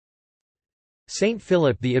Saint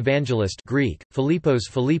Philip the Evangelist Greek,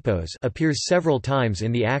 Philippos appears several times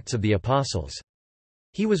in the Acts of the Apostles.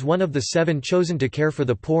 He was one of the 7 chosen to care for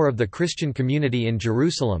the poor of the Christian community in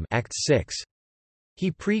Jerusalem Acts 6.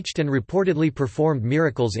 He preached and reportedly performed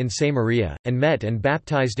miracles in Samaria, and met and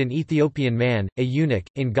baptized an Ethiopian man, a eunuch,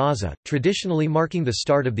 in Gaza, traditionally marking the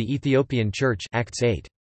start of the Ethiopian Church Acts 8.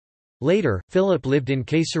 Later, Philip lived in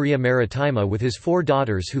Caesarea Maritima with his 4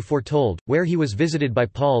 daughters who foretold, where he was visited by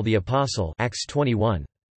Paul the Apostle Acts 21.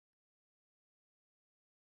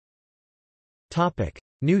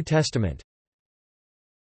 New Testament.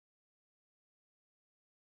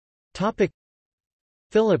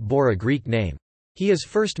 Philip bore a Greek name. He is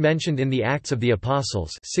first mentioned in the Acts of the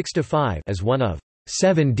Apostles 6-5 as one of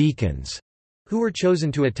 7 deacons who were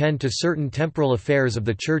chosen to attend to certain temporal affairs of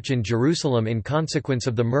the Church in Jerusalem in consequence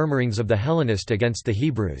of the murmurings of the Hellenists against the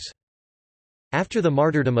Hebrews. After the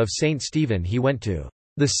martyrdom of Saint Stephen he went to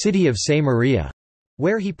the city of Samaria,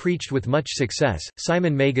 where he preached with much success,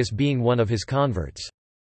 Simon Magus being one of his converts.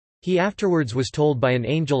 He afterwards was told by an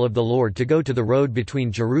angel of the Lord to go to the road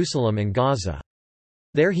between Jerusalem and Gaza.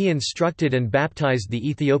 There he instructed and baptized the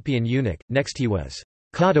Ethiopian eunuch. Next he was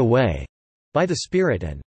caught away by the Spirit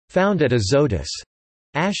and found at Azotus,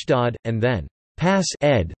 Ashdod, and then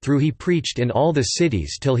through he preached in all the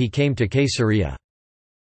cities till he came to Caesarea.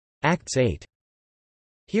 Acts 8.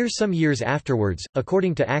 Here some years afterwards,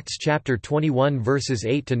 according to Acts chapter 21 verses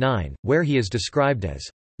 8-9, where he is described as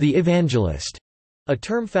the Evangelist, a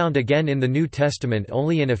term found again in the New Testament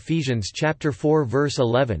only in Ephesians chapter 4 verse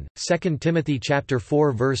 11, 2 Timothy chapter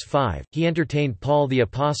 4 verse 5. He entertained Paul the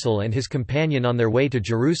Apostle and his companion on their way to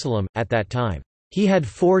Jerusalem. At that time, he had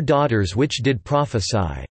 4 daughters which did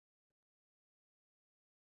prophesy.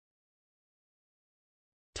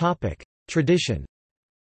 Tradition.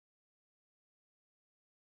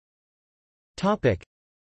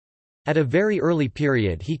 At a very early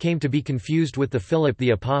period he came to be confused with the Philip the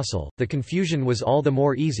Apostle. The confusion was all the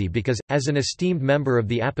more easy because, as an esteemed member of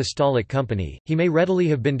the Apostolic Company, he may readily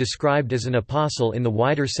have been described as an apostle in the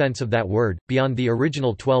wider sense of that word, beyond the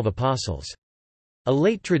original 12 apostles. A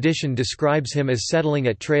late tradition describes him as settling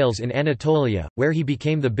at Trailes in Anatolia, where he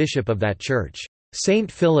became the bishop of that church.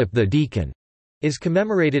 Saint Philip the Deacon is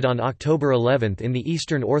commemorated on October 11 in the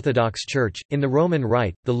Eastern Orthodox Church, in the Roman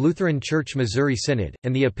Rite, the Lutheran Church Missouri Synod,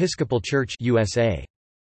 and the Episcopal Church USA.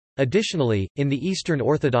 Additionally, in the Eastern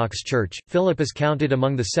Orthodox Church, Philip is counted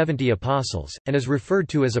among the 70 apostles, and is referred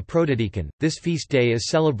to as a protodeacon. This feast day is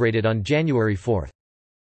celebrated on January 4.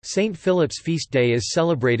 Saint Philip's feast day is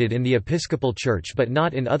celebrated in the Episcopal Church but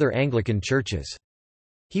not in other Anglican churches.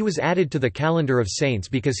 He was added to the calendar of saints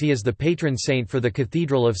because he is the patron saint for the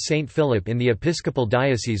Cathedral of St. Philip in the Episcopal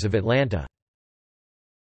Diocese of Atlanta.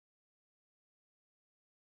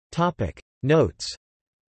 Notes.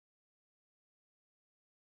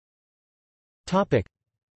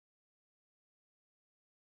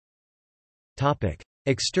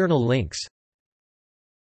 External links.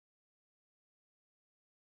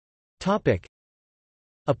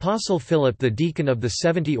 Apostle Philip the Deacon of the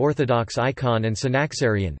 70 Orthodox icon and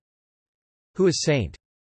Synaxarion. Who is Saint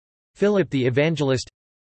Philip the Evangelist?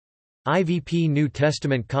 IVP New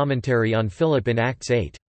Testament commentary on Philip in Acts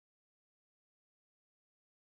 8.